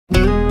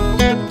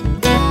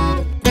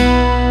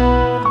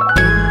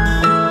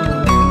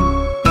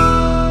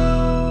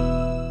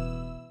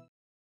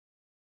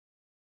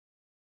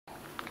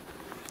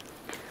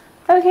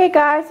Okay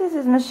guys, this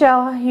is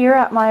Michelle here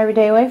at My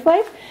Everyday Life,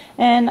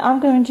 and I'm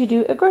going to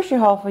do a grocery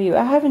haul for you.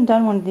 I haven't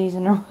done one of these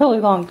in a really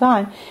long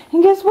time.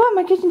 And guess what?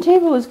 My kitchen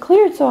table is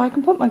cleared so I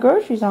can put my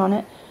groceries on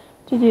it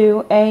to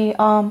do a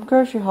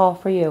grocery haul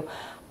for you.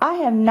 I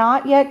have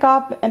not yet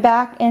got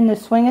back in the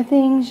swing of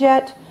things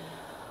yet.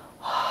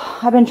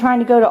 I've been trying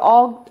to go to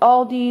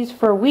Aldi's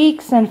for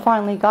weeks and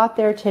finally got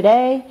there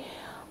today.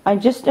 I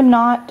just am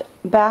not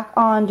back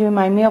on doing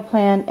my meal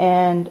plan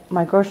and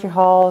my grocery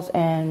hauls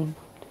and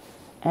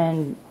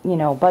you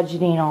know,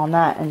 budgeting on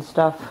that and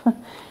stuff.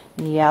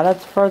 Yeah,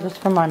 that's furthest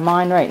from my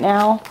mind right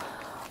now.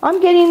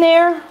 I'm getting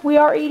there. We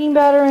are eating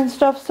better and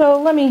stuff,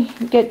 so let me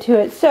get to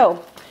it.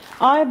 So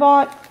I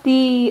bought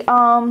the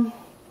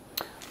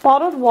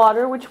bottled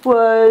water, which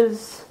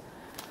was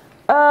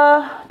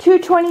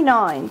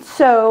 $2.29.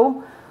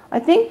 So I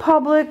think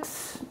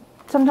Publix,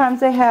 sometimes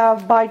they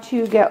have buy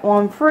two get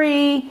one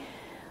free.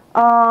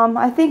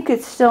 I think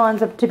it still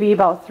ends up to be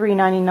about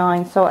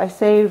 $3.99, so I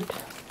saved,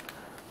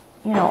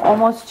 you know,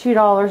 almost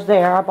 $2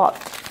 there. I bought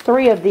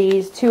 3 of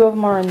these. 2 of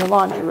them are in the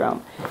laundry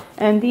room.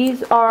 And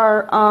these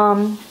are,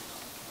 oh,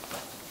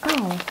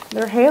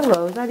 they're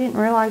halos. I didn't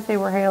realize they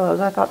were halos.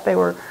 I thought they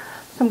were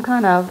some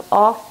kind of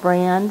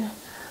off-brand.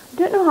 I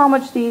didn't know how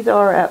much these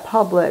are at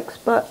Publix,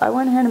 but I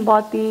went ahead and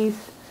bought these.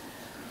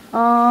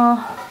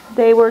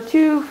 They were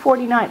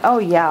 $2.49. Oh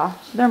yeah,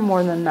 they're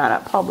more than that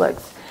at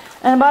Publix.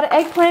 And I bought an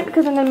eggplant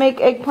because I'm going to make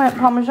eggplant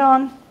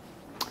parmesan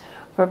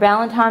for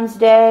Valentine's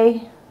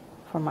Day.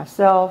 For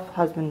myself.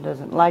 Husband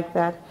doesn't like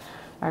that.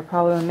 I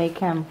probably will make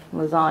him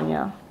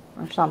lasagna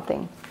or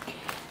something.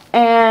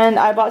 And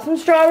I bought some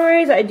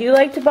strawberries. I do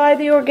like to buy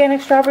the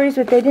organic strawberries,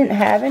 but they didn't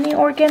have any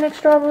organic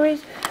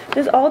strawberries.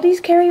 Does Aldi's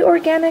carry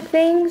organic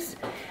things?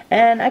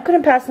 And I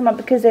couldn't pass them up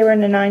because they were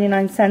in the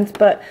 99 cents,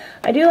 but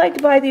I do like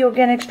to buy the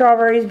organic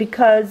strawberries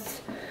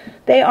because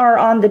they are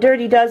on the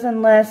Dirty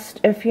Dozen list.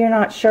 If you're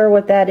not sure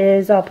what that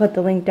is, I'll put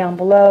the link down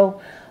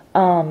below.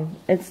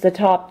 It's the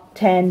top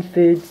 10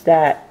 foods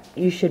that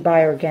you should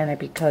buy organic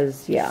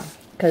because, yeah,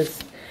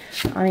 because,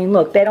 I mean,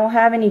 look, they don't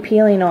have any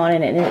peeling on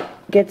it, and it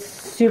gets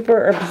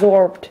super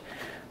absorbed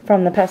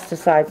from the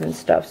pesticides and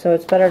stuff, so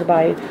it's better to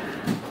buy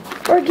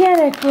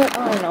organic. But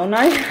I don't know,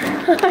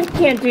 I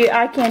can't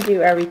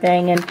do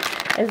everything, and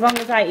as long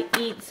as I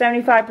eat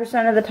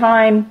 75% of the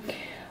time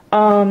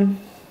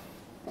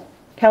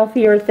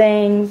healthier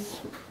things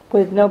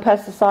with no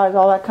pesticides,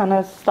 all that kind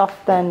of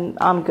stuff, then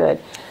I'm good.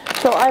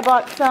 So I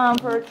bought some,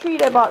 for a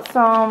treat, I bought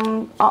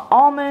some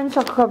almonds,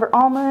 chocolate covered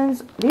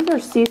almonds. These are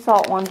sea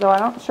salt ones, though. I'm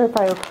not sure if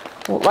I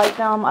like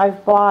them.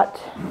 I've bought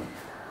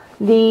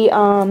the,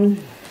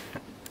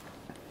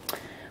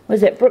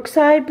 was it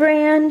Brookside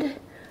brand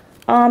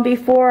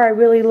before. I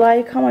really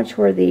like. How much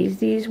were these?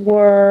 These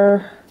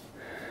were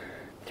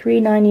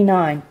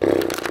 $3.99.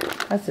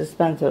 That's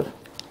expensive.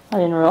 I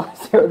didn't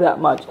realize they were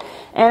that much.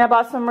 And I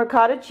bought some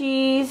ricotta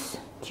cheese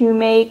to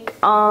make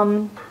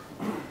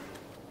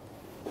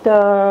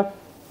the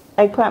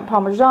eggplant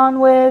parmesan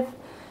with,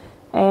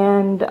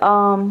 and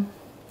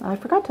I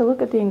forgot to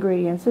look at the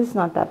ingredients. It's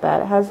not that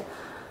bad. It has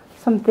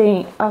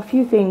a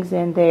few things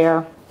in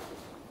there.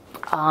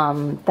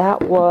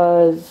 That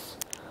was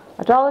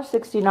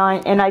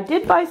 $1.69, and I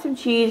did buy some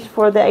cheese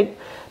for the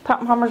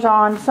eggplant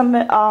parmesan. Some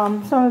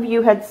of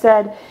you had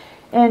said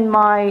in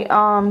my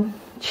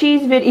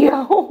cheese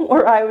video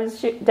where I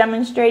was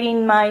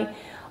demonstrating my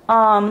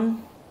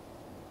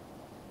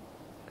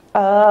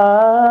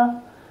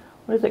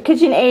what is it,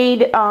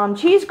 KitchenAid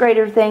cheese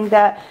grater thing,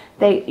 that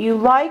you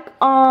like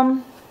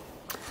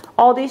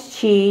Aldi's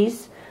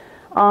cheese.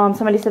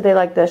 Somebody said they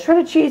like the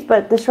shredded cheese,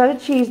 but the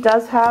shredded cheese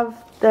does have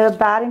the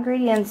bad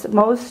ingredients.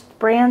 Most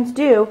brands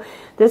do.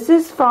 This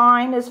is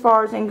fine as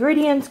far as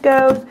ingredients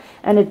goes,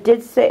 and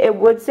it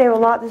would save a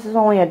lot. This is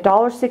only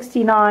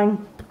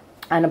 $1.69,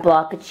 and a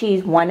block of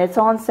cheese, when it's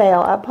on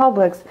sale at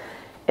Publix,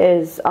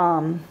 is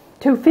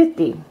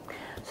 $2.50.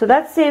 So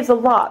that saves a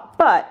lot.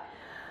 But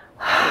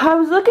I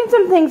was looking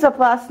some things up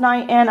last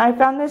night, and I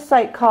found this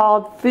site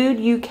called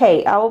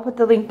Fooducatec. I will put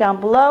the link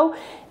down below.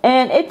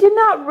 And it did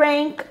not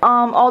rank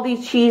all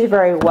these cheese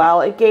very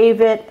well. It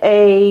gave it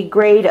a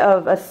grade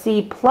of a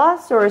C+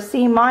 or a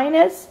C-.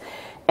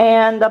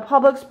 And the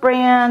Publix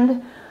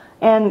brand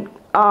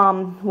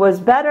was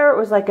better. It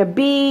was like a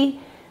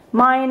B-.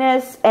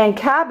 And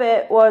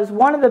Cabot was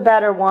one of the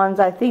better ones.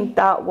 I think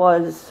that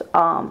was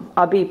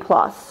a B+.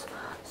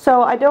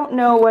 So I don't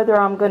know whether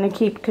I'm going to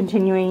keep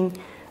continuing,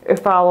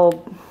 if I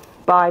will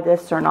buy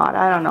this or not.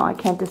 I don't know. I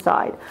can't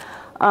decide.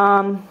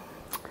 I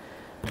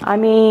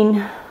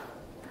mean,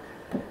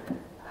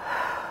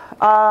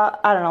 I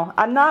don't know.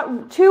 I'm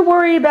not too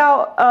worried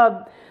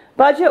about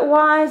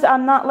budget-wise.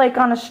 I'm not like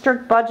on a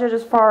strict budget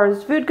as far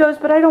as food goes,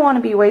 but I don't want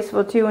to be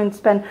wasteful too and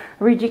spend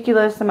a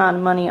ridiculous amount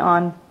of money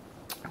on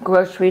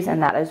groceries,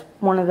 and that is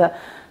one of the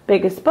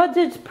biggest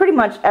budgets pretty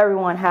much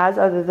everyone has,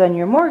 other than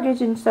your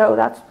mortgage, and so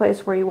that's a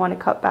place where you want to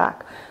cut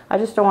back. I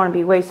just don't want to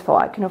be wasteful.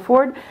 I can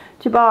afford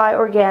to buy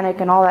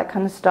organic and all that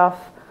kind of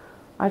stuff.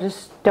 I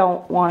just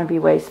don't want to be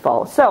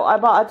wasteful. So I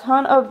bought a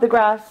ton of the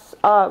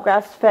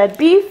grass-fed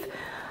beef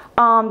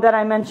that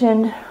I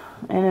mentioned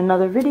in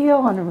another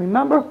video. I don't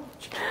remember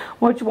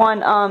which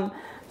one.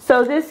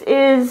 So this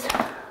is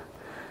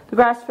the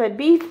grass-fed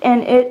beef,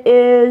 and it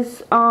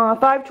is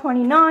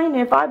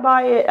 $5.29. If I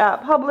buy it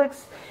at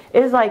Publix,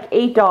 it is like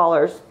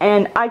 $8,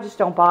 and I just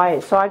don't buy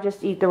it. So I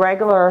just eat the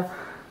regular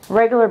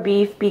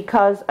beef,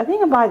 because I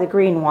think I buy the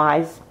green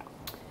wise,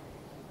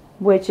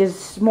 which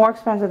is more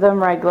expensive than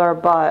regular,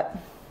 but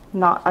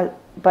not.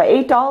 But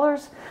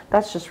 $8,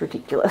 that's just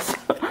ridiculous.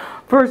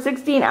 For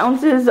 16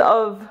 ounces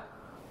of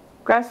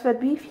grass-fed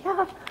beef,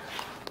 yeah,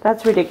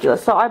 that's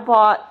ridiculous. So I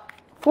bought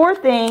 4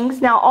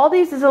 things. Now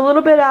Aldi's is a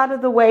little bit out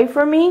of the way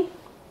for me.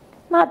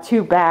 Not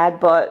too bad,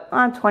 but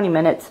 20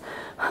 minutes.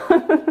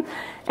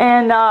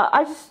 And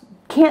I just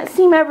can't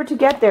seem ever to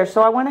get there.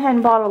 So I went ahead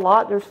and bought a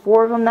lot. There's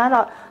 4 of them. That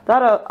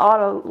ought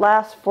to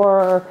last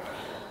for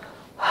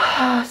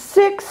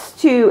 6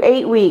 to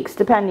 8 weeks,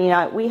 depending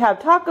on. We have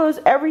tacos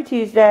every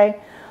Tuesday.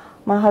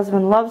 My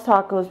husband loves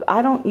tacos, but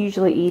I don't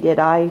usually eat it.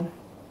 I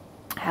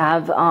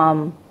have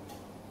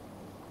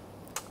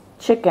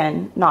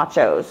chicken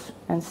nachos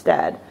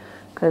instead,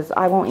 because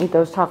I won't eat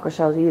those taco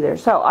shells either.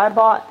 So I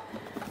bought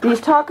these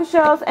taco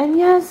shells, and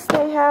yes,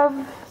 they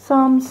have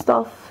some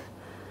stuff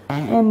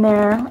in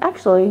there.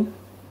 Actually,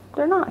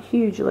 they're not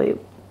hugely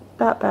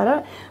that bad.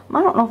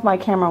 I don't know if my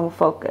camera will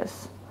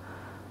focus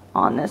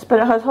on this, but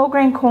it has whole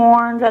grain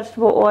corn,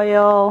 vegetable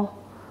oil.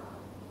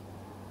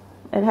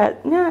 It has,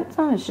 yeah, it's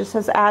not, it just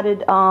has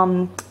added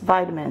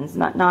vitamins,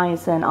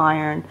 niacin,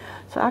 iron.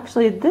 So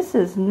actually this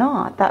is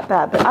not that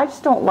bad, but I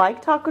just don't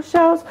like taco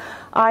shells.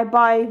 I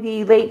buy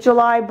the Late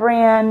July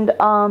brand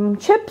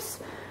chips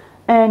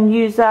and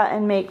use that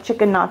and make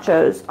chicken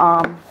nachos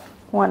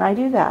when I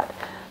do that.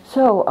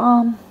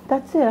 So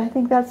that's it. I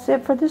think that's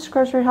it for this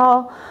grocery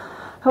haul.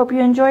 Hope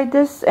you enjoyed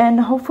this, and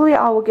hopefully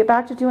I will get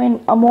back to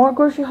doing more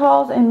grocery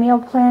hauls and meal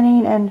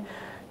planning and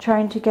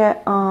trying to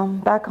get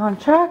back on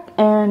track.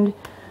 And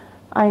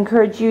I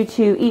encourage you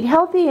to eat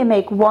healthy and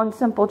make one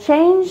simple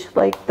change,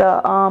 like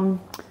the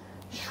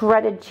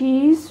shredded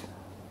cheese.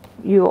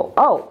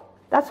 Oh,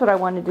 that's what I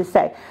wanted to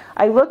say.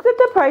 I looked at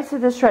the price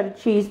of the shredded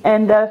cheese,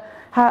 and the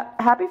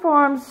Happy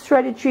Farms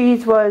shredded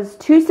cheese was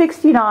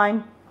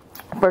 $2.69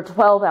 for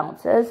 12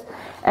 ounces,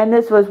 and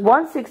this was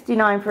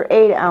 $1.69 for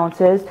 8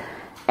 ounces.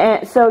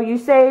 And so you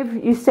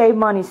save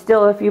money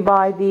still if you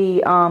buy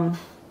the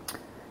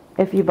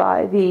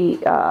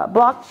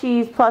block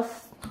cheese,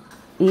 plus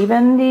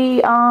even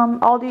the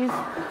Aldi's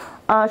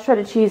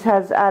shredded cheese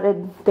has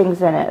added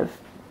things in it.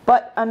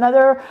 But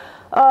another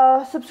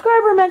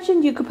subscriber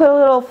mentioned you could put a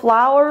little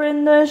flour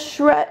in the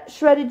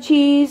shredded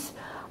cheese,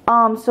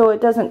 so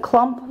it doesn't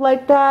clump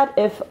like that.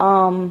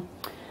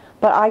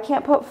 But I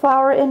can't put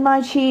flour in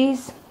my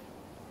cheese.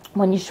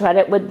 When you shred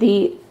it with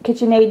the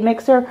KitchenAid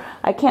mixer,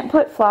 I can't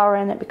put flour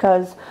in it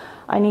because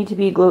I need to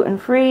be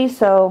gluten-free,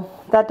 so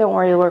that don't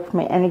really work for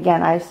me. And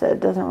again, I said it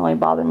doesn't really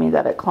bother me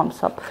that it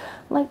clumps up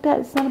like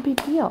that. It's not a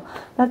big deal.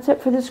 That's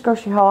it for this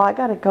grocery haul. I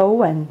gotta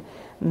go and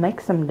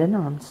make some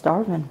dinner. I'm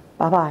starving.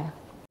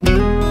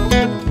 Bye-bye.